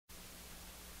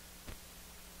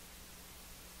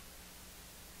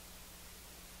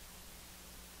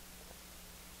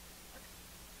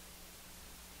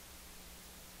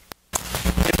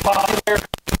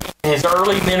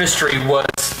early ministry was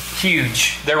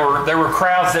huge. There were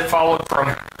crowds that followed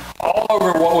from all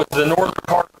over what was the northern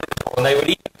part of Israel, and they would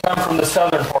even come from the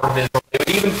southern part of Israel. They would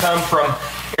even come from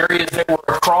areas that were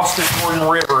across the Jordan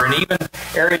River, and even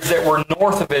areas that were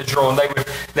north of Israel. And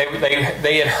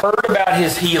they had heard about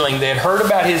his healing. They had heard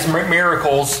about his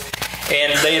miracles,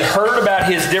 and they had heard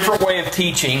about his different way of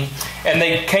teaching. And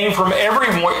they came from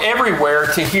everywhere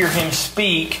to hear him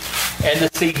speak and to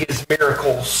see his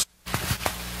miracles.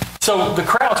 So the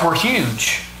crowds were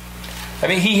huge. I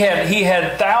mean, he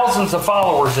had thousands of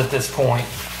followers at this point.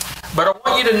 But I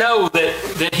want you to know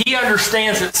that he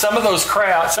understands that some of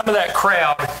that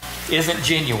crowd isn't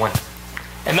genuine.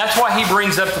 And that's why he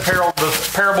brings up the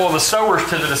parable of the sowers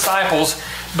to the disciples,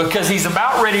 because he's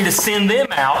about ready to send them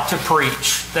out to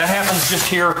preach. That happens just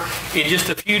here in just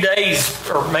a few days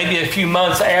or maybe a few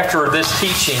months after this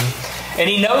teaching. And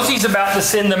he knows he's about to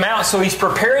send them out, so he's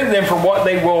preparing them for what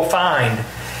they will find.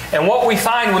 And what we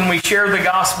find when we share the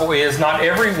gospel is not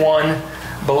everyone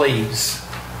believes.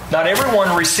 Not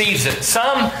everyone receives it.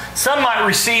 Some might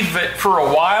receive it for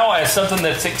a while as something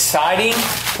that's exciting,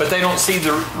 but they don't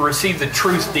receive the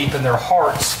truth deep in their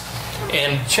hearts,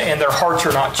 and their hearts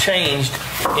are not changed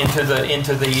into the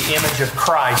image of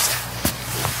Christ.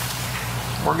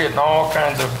 We're getting all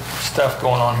kinds of stuff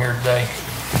going on here today.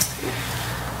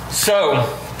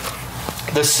 So,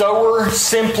 the sower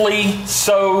simply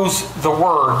sows the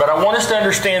word, but I want us to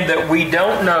understand that we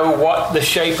don't know what the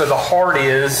shape of the heart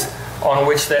is on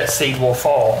which that seed will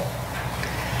fall.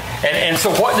 And so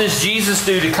what does Jesus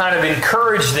do to kind of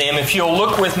encourage them? If you'll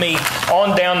look with me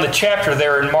on down the chapter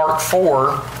there in Mark 4,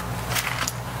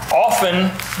 often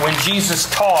when Jesus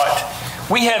taught,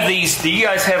 we have these, do you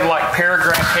guys have like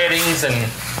paragraph headings? And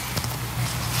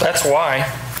that's why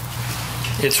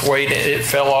it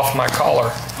fell off my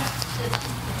collar.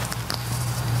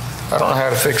 I don't know how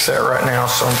to fix that right now,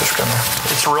 so I'm just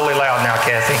it's really loud now,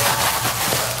 Kathy.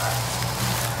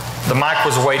 The mic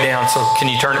was way down, so can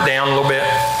you turn it down a little bit?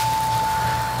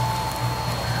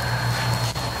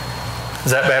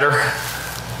 Is that better?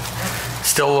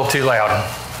 Still a little too loud.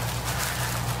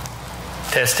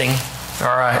 Testing.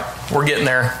 All right, we're getting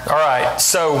there. All right,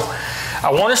 so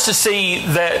I want us to see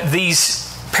that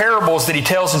these parables that he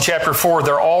tells in chapter 4,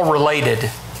 they're all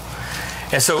related.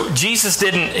 And so Jesus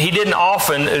didn't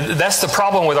often, that's the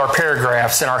problem with our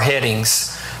paragraphs and our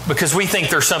headings, because we think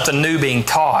there's something new being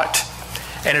taught.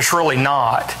 And it's really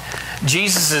not.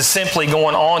 Jesus is simply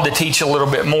going on to teach a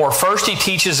little bit more. First, he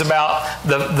teaches about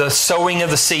the sowing of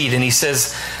the seed. And he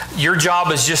says, your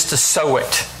job is just to sow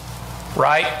it.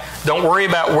 Right? Don't worry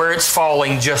about where it's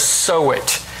falling. Just sow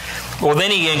it. Well, then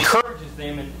he encourages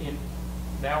them. And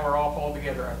now we're off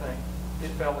altogether, I think.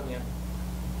 It fell again.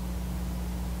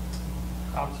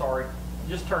 I'm sorry.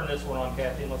 Just turn this one on,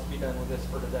 Kathy, and let's be done with this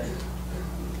for today.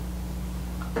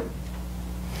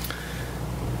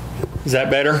 Is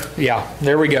that better? Yeah,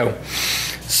 there we go.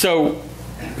 So,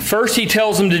 first he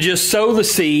tells them to just sow the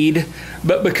seed,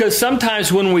 but because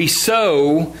sometimes when we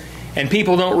sow and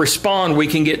people don't respond, we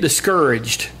can get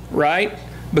discouraged, right?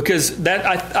 Because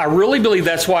I really believe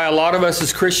that's why a lot of us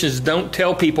as Christians don't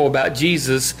tell people about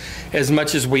Jesus as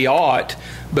much as we ought,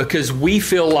 because we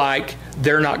feel like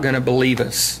they're not going to believe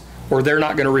us or they're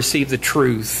not going to receive the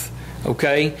truth.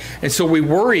 Okay? And so we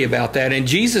worry about that. And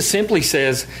Jesus simply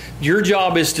says, your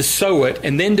job is to sow it.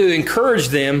 And then to encourage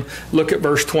them, look at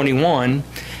verse 21.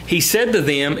 He said to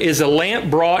them, is a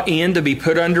lamp brought in to be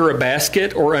put under a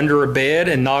basket or under a bed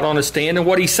and not on a stand? And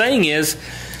what he's saying is,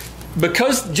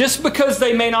 just because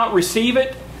they may not receive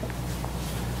it,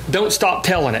 don't stop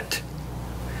telling it.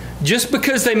 Just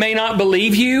because they may not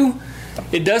believe you,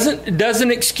 it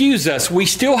doesn't excuse us. We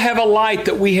still have a light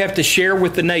that we have to share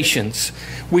with the nations.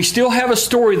 We still have a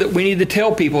story that we need to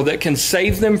tell people that can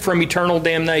save them from eternal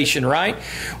damnation, right?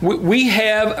 We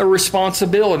have a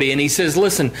responsibility. And he says,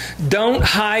 listen, don't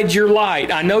hide your light.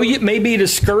 I know it may be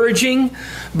discouraging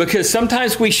because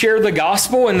sometimes we share the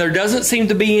gospel and there doesn't seem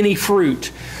to be any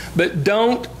fruit. But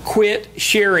don't quit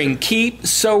sharing. Keep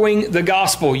sowing the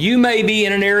gospel. You may be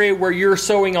in an area where you're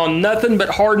sowing on nothing but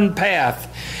hardened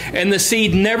path, and the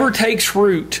seed never takes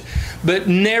root. But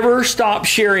never stop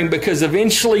sharing, because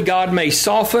eventually God may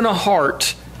soften a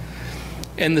heart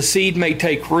and the seed may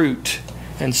take root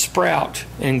and sprout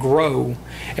and grow.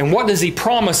 And what does he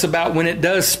promise about when it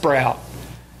does sprout?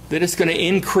 That it's going to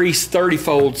increase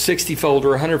 30-fold, 60-fold,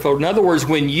 or 100-fold. In other words,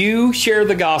 when you share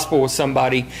the gospel with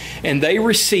somebody and they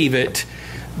receive it,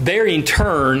 they in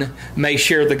turn may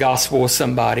share the gospel with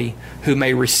somebody who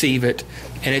may receive it.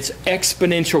 And it's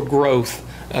exponential growth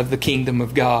of the kingdom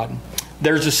of God.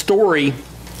 There's a story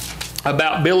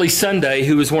about Billy Sunday,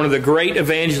 who was one of the great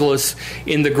evangelists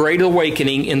in the Great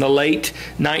Awakening in the late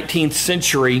 19th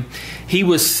century. He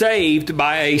was saved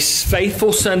by a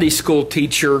faithful Sunday school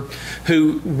teacher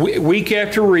who week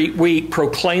after week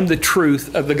proclaimed the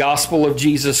truth of the gospel of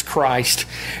Jesus Christ.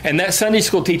 And that Sunday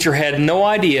school teacher had no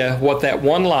idea how that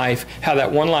one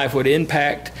life would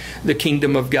impact the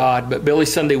kingdom of God. But Billy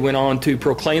Sunday went on to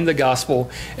proclaim the gospel,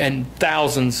 and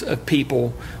thousands of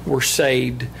people were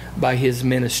saved by his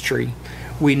ministry.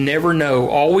 We never know.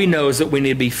 All we know is that we need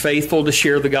to be faithful to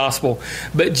share the gospel.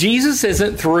 But Jesus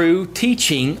isn't through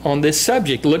teaching on this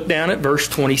subject. Look down at verse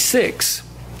 26.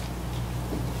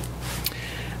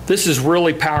 This is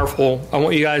really powerful. I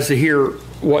want you guys to hear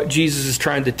what Jesus is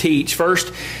trying to teach.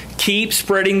 First, keep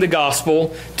spreading the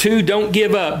gospel. 2, don't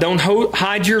give up. Don't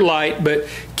hide your light, but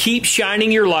keep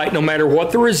shining your light no matter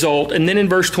what the result. And then in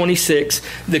verse 26,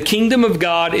 the kingdom of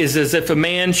God is as if a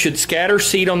man should scatter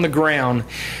seed on the ground.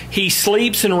 He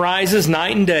sleeps and rises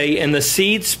night and day, and the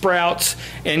seed sprouts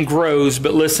and grows.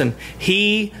 But listen,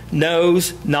 he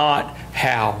knows not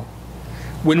how.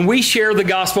 When we share the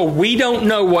gospel, we don't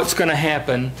know what's going to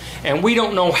happen, and we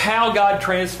don't know how God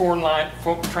transforms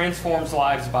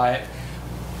lives by it.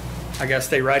 I got to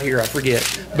stay right here, I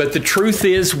forget. But the truth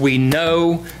is, we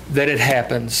know that it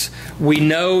happens. We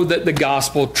know that the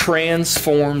gospel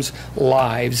transforms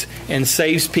lives and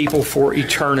saves people for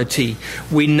eternity.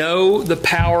 We know the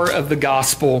power of the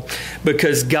gospel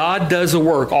because God does a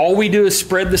work. All we do is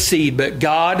spread the seed, but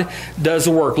God does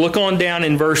a work. Look on down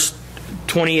in verse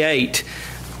 28.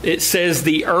 It says,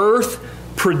 the earth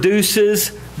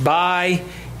produces by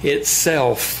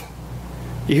itself.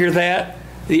 You hear that?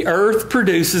 The earth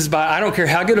produces by, I don't care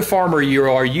how good a farmer you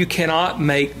are, you cannot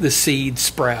make the seed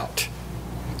sprout.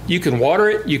 You can water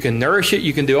it, you can nourish it,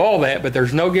 you can do all that, but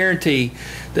there's no guarantee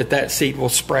that that seed will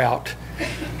sprout.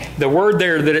 The word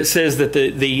there that it says that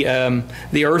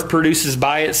the earth produces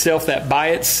by itself, that by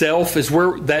itself is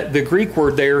where, that the Greek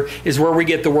word there is where we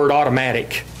get the word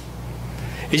automatic.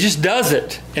 It just does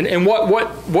it. And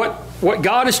what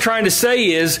God is trying to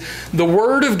say is the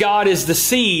Word of God is the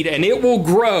seed, and it will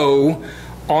grow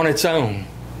on its own.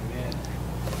 Amen.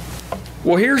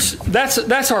 Well,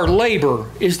 that's our labor,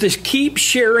 is to keep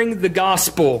sharing the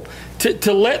gospel,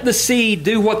 to let the seed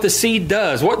do what the seed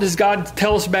does. What does God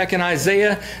tell us back in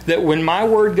Isaiah? That when my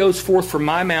word goes forth from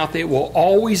my mouth, it will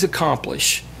always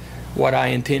accomplish what I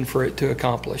intend for it to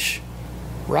accomplish.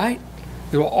 Right?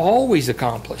 It will always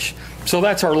accomplish. So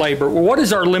that's our labor. Well, what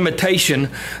is our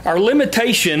limitation? Our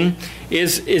limitation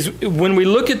is when we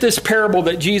look at this parable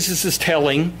that Jesus is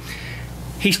telling,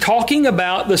 he's talking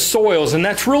about the soils, and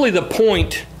that's really the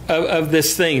point of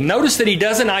this thing. Notice that he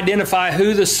doesn't identify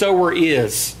who the sower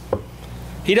is.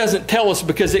 He doesn't tell us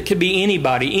because it could be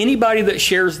anybody that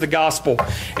shares the gospel.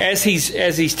 As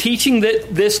he's teaching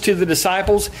this to the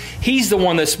disciples, he's the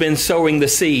one that's been sowing the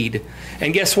seed.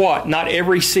 And guess what? Not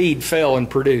every seed fell and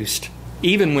produced.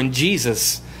 Even when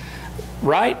Jesus,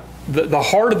 right? The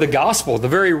heart of the gospel, the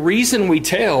very reason we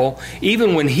tell,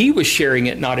 even when he was sharing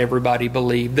it, not everybody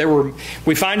believed.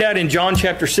 We find out in John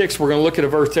chapter 6, we're going to look at a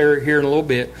verse there here in a little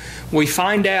bit. We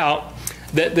find out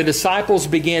that the disciples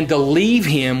began to leave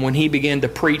him when he began to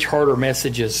preach harder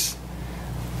messages.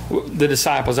 The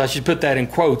disciples, I should put that in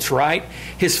quotes, right?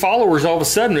 His followers, all of a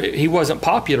sudden, he wasn't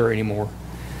popular anymore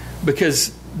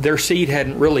because their seed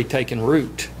hadn't really taken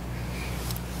root.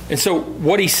 And so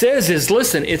what he says is,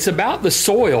 listen, it's about the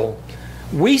soil.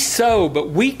 We sow, but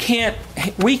we can't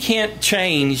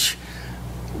change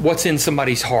what's in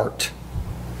somebody's heart.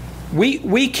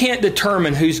 We can't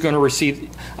determine who's going to receive.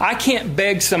 I can't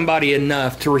beg somebody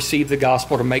enough to receive the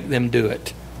gospel to make them do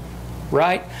it.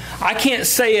 Right? I can't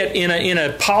say it in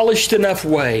a polished enough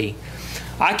way.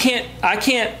 I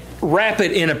can't wrap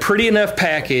it in a pretty enough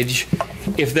package.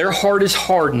 If their heart is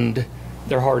hardened,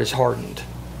 their heart is hardened.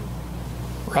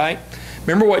 Right?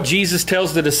 Remember what Jesus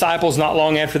tells the disciples not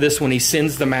long after this when he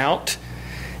sends them out?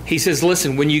 He says,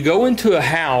 listen, when you go into a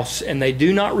house and they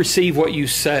do not receive what you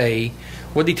say,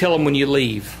 what did he tell them when you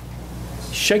leave?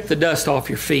 Shake the dust off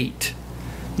your feet.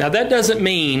 Now that doesn't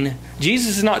mean,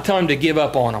 Jesus is not telling them to give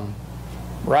up on them.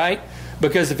 Right?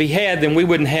 Because if he had, then we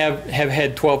wouldn't have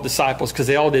had 12 disciples because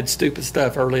they all did stupid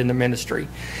stuff early in the ministry.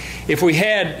 If he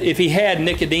had,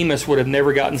 Nicodemus would have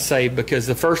never gotten saved because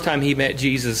the first time he met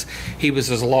Jesus, he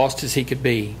was as lost as he could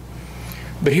be.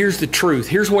 But here's the truth.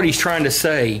 Here's what he's trying to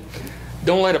say.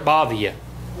 Don't let it bother you.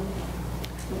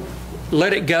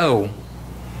 Let it go.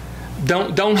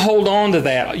 Don't hold on to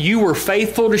that. You were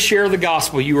faithful to share the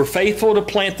gospel. You were faithful to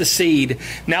plant the seed.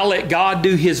 Now let God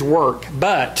do his work.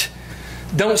 But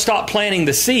don't stop planting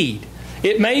the seed.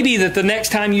 It may be that the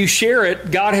next time you share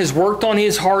it, God has worked on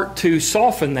his heart to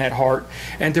soften that heart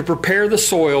and to prepare the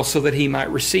soil so that he might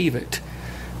receive it.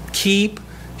 Keep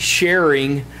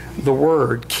sharing the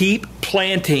word. Keep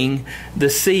planting the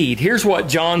seed. Here's what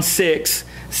John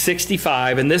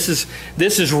 6:65, and this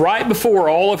is right before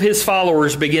all of his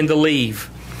followers begin to leave.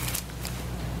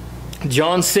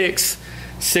 John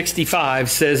 6:65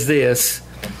 says this,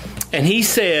 and he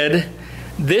said,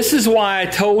 "This is why I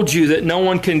told you that no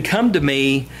one can come to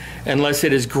me unless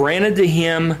it is granted to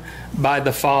him by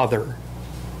the Father."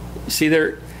 See,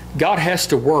 God has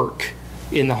to work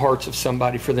in the hearts of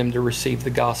somebody for them to receive the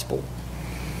gospel.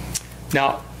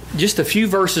 Now, just a few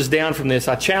verses down from this,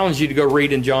 I challenge you to go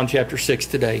read in John chapter 6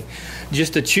 today.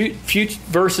 Just a few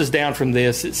verses down from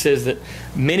this, it says that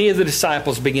many of the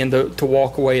disciples begin to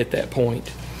walk away at that point.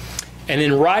 And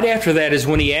then right after that is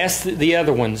when he asked the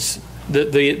other ones,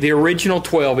 the original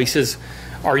 12, he says,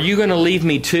 "Are you going to leave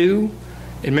me too?"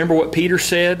 And remember what Peter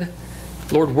said?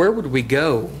 "Lord, where would we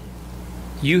go?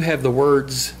 You have the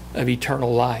words of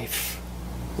eternal life."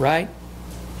 Right?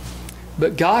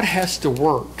 But God has to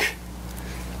work.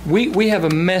 We have a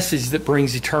message that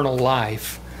brings eternal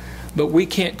life, but we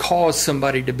can't cause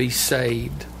somebody to be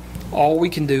saved. All we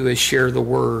can do is share the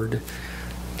word.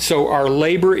 So our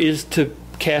labor is to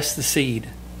cast the seed.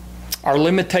 Our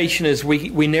limitation is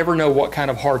we never know what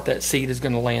kind of heart that seed is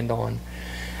going to land on.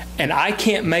 And I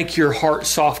can't make your heart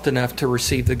soft enough to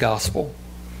receive the gospel.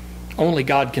 Only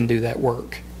God can do that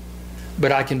work.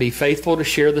 But I can be faithful to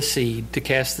share the seed, to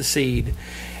cast the seed.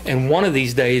 And one of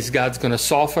these days, God's going to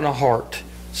soften a heart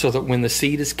so that when the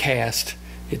seed is cast,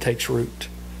 it takes root.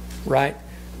 Right?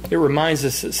 It reminds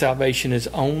us that salvation is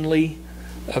only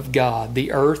of God.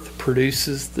 The earth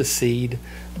produces the seed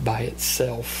by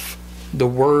itself. The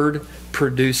Word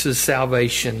produces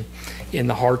salvation in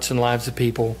the hearts and lives of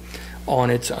people on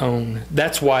its own.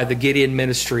 That's why the Gideon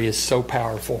ministry is so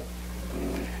powerful.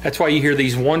 That's why you hear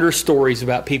these wondrous stories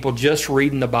about people just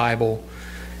reading the Bible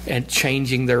and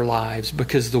changing their lives,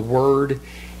 because the Word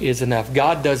is enough.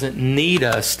 God doesn't need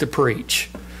us to preach.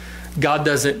 God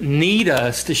doesn't need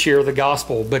us to share the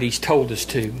gospel, but He's told us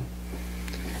to.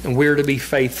 And we're to be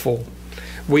faithful.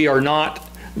 We are not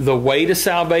the way to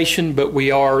salvation, but we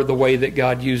are the way that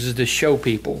God uses to show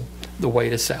people the way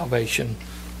to salvation.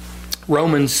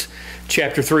 Romans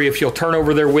chapter 3, if you'll turn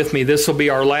over there with me, this will be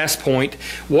our last point.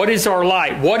 What is our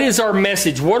light? What is our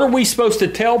message? What are we supposed to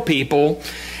tell people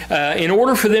in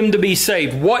order for them to be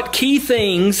saved? What key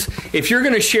things, if you're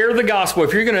going to share the gospel,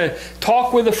 if you're going to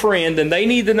talk with a friend and they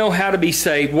need to know how to be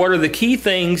saved, what are the key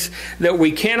things that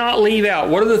we cannot leave out?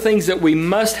 What are the things that we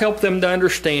must help them to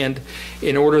understand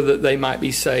in order that they might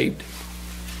be saved?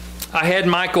 I had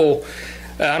Michael,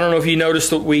 I don't know if you noticed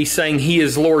that we sang He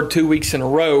is Lord 2 weeks in a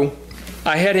row.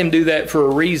 I had him do that for a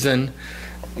reason,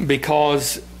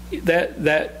 because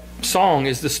that song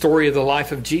is the story of the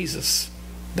life of Jesus.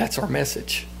 That's our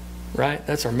message, right?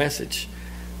 That's our message.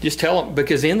 Just tell them,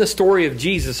 because in the story of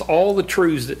Jesus, all the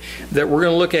truths that we're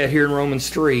going to look at here in Romans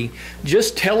 3,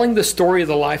 just telling the story of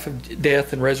the life, of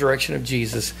death, and resurrection of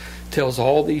Jesus tells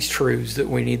all these truths that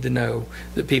we need to know,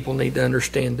 that people need to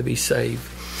understand to be saved.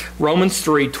 Romans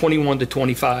 3, 21 to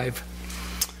 25.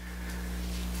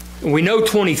 We know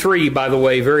 23, by the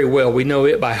way, very well. We know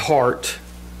it by heart.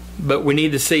 But we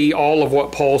need to see all of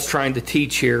what Paul's trying to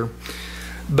teach here.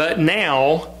 But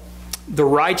now, the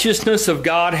righteousness of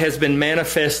God has been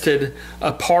manifested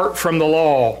apart from the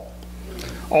law.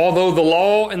 Although the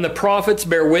law and the prophets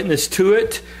bear witness to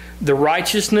it, the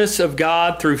righteousness of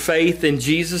God through faith in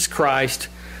Jesus Christ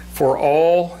for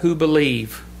all who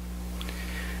believe.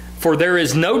 For there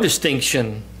is no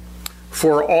distinction,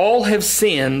 for all have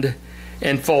sinned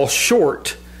and fall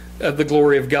short of the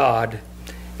glory of God,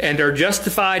 and are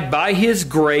justified by His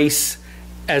grace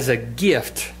as a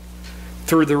gift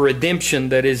through the redemption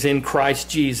that is in Christ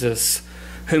Jesus,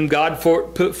 whom God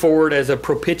put forward as a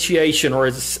propitiation, or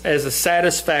as a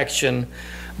satisfaction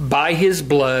by His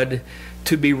blood,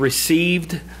 to be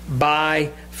received by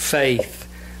faith.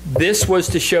 This was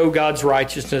to show God's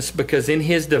righteousness, because in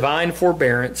His divine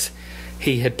forbearance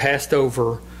He had passed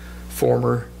over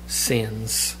former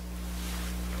sins.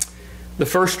 The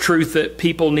first truth that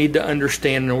people need to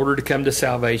understand in order to come to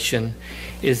salvation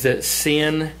is that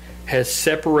sin has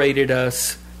separated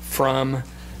us from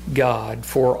God.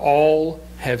 For all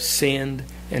have sinned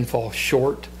and fall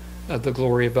short of the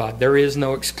glory of God. There is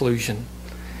no exclusion.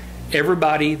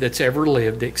 Everybody that's ever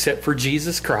lived, except for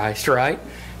Jesus Christ, right,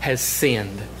 has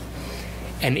sinned.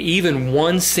 And even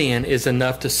one sin is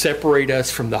enough to separate us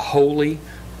from the holy,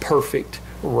 perfect,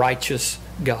 righteous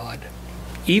God.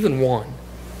 Even one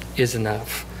is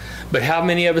enough. But how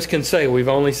many of us can say we've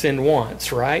only sinned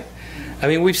once, right? I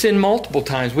mean, we've sinned multiple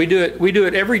times. We do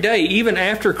it every day. Even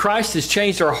after Christ has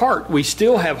changed our heart, we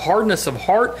still have hardness of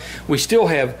heart. We still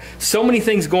have so many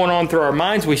things going on through our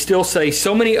minds. We still say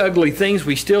so many ugly things.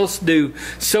 We still do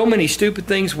so many stupid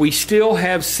things. We still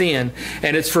have sin.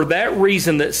 And it's for that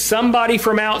reason that somebody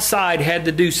from outside had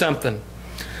to do something.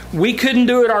 We couldn't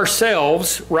do it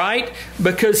ourselves, right?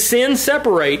 Because sin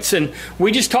separates. And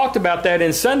we just talked about that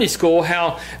in Sunday school,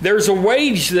 how there's a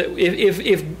wage that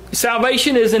if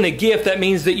salvation isn't a gift, that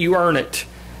means that you earn it.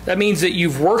 That means that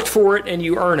you've worked for it and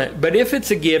you earn it. But if it's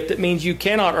a gift, it means you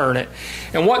cannot earn it.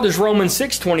 And what does Romans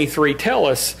 6:23 tell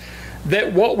us?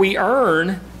 That what we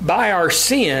earn by our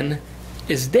sin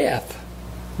is death.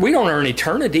 We don't earn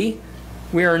eternity.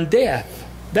 We earn death.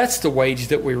 That's the wage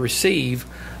that we receive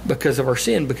because of our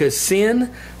sin, because sin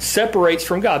separates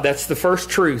from God. That's the first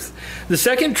truth. The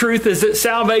second truth is that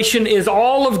salvation is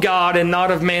all of God and not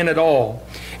of man at all.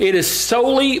 It is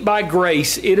solely by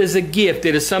grace. It is a gift.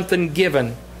 It is something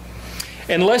given.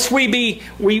 Unless we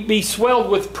be swelled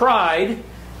with pride,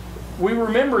 we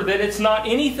remember that it's not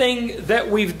anything that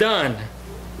we've done.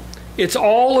 It's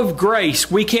all of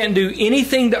grace. We can't do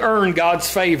anything to earn God's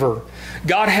favor.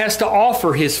 God has to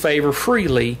offer His favor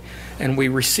freely, and we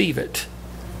receive it.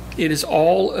 It is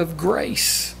all of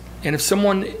grace. And if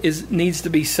someone needs to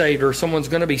be saved, or someone's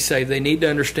going to be saved, they need to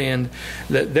understand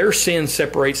that their sin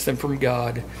separates them from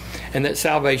God, and that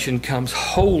salvation comes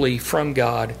wholly from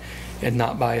God and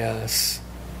not by us.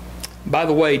 By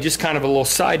the way, just kind of a little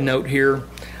side note here,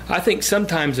 I think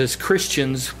sometimes as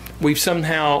Christians, we've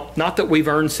somehow, not that we've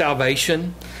earned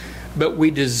salvation, but we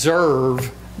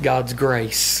deserve God's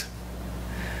grace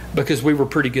because we were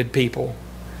pretty good people.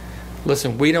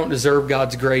 Listen, we don't deserve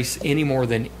God's grace any more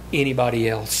than anybody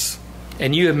else.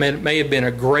 And you may have been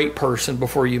a great person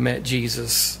before you met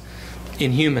Jesus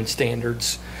in human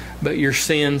standards, but your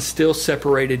sin still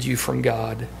separated you from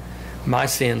God. My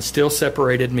sin still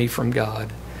separated me from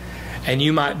God. And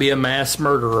you might be a mass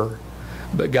murderer,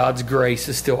 but God's grace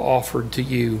is still offered to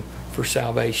you for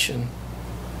salvation.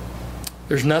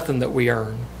 There's nothing that we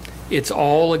earn. It's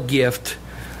all a gift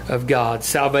of God.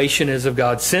 Salvation is of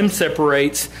God. Sin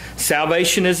separates.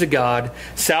 Salvation is of God.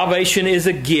 Salvation is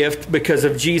a gift because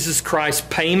of Jesus Christ's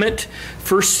payment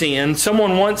for sin.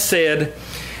 Someone once said,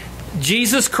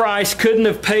 Jesus Christ couldn't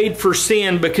have paid for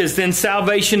sin because then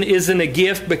salvation isn't a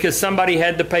gift because somebody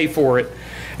had to pay for it.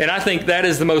 And I think that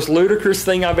is the most ludicrous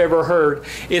thing I've ever heard.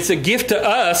 It's a gift to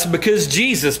us because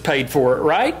Jesus paid for it,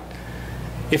 right?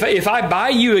 If I buy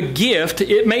you a gift,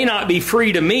 it may not be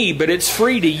free to me, but it's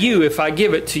free to you if I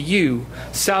give it to you.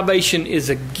 Salvation is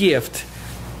a gift,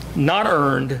 not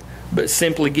earned, but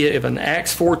simply given.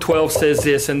 Acts 4:12 says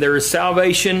this, and there is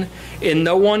salvation in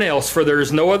no one else, for there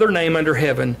is no other name under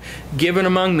heaven given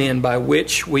among men by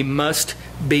which we must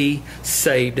be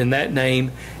saved. And that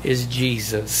name is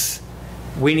Jesus.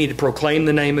 We need to proclaim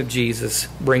the name of Jesus,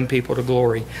 bring people to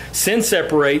glory. Sin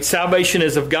separates. Salvation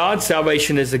is of God.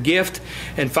 Salvation is a gift.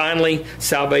 And finally,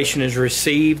 salvation is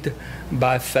received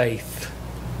by faith.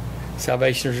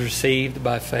 Salvation is received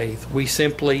by faith. We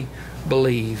simply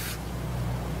believe.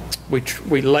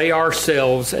 We lay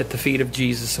ourselves at the feet of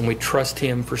Jesus and we trust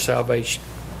Him for salvation.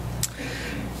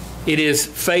 It is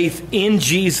faith in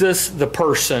Jesus, the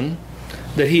person,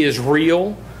 that He is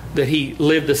real, that He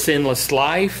lived a sinless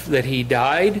life, that He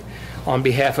died on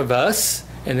behalf of us,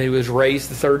 and that He was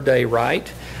raised the third day, right?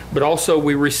 But also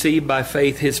we receive by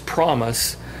faith His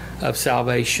promise of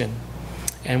salvation.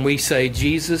 And we say,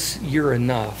 Jesus, you're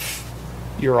enough.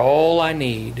 You're all I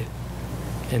need.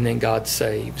 And then God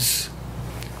saves.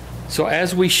 So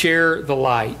as we share the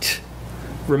light,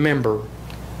 remember,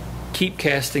 keep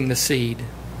casting the seed.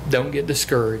 Don't get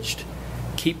discouraged.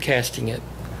 Keep casting it.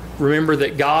 Remember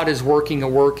that God is working a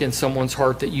work in someone's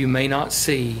heart that you may not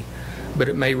see, but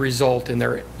it may result in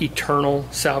their eternal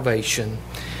salvation.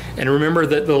 And remember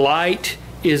that the light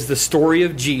is the story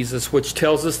of Jesus, which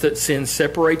tells us that sin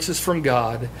separates us from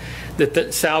God,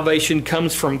 that salvation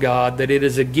comes from God, that it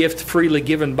is a gift freely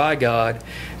given by God,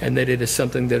 and that it is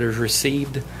something that is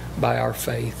received by our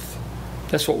faith.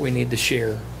 That's what we need to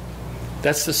share.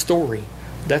 That's the story.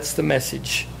 That's the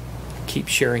message. Keep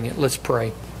sharing it. Let's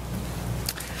pray.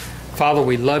 Father,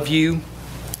 we love You.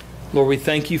 Lord, we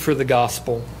thank You for the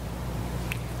gospel.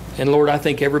 And Lord, I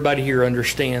think everybody here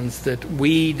understands that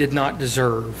we did not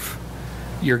deserve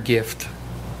Your gift.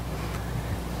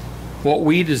 What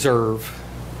we deserve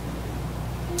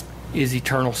is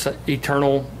eternity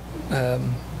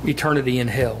in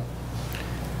hell.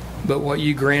 But what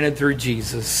You granted through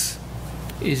Jesus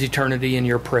is eternity in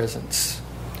Your presence.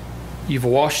 You've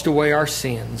washed away our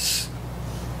sins.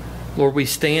 Lord, we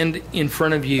stand in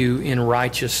front of you in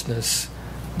righteousness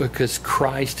because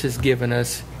Christ has given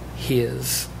us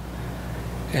His.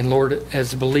 And Lord,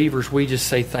 as believers, we just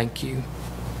say thank you.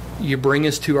 You bring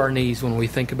us to our knees when we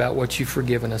think about what you've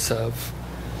forgiven us of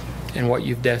and what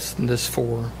you've destined us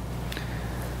for.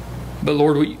 But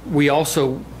Lord, we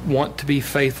also want to be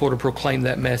faithful to proclaim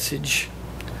that message.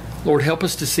 Lord, help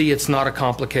us to see it's not a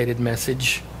complicated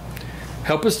message.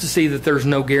 Help us to see that there's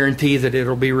no guarantee that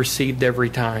it'll be received every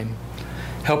time.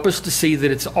 Help us to see that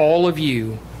it's all of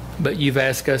you, but you've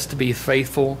asked us to be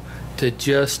faithful to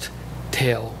just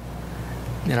tell.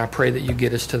 And I pray that you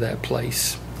get us to that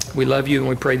place. We love you and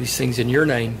we pray these things in your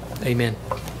name. Amen.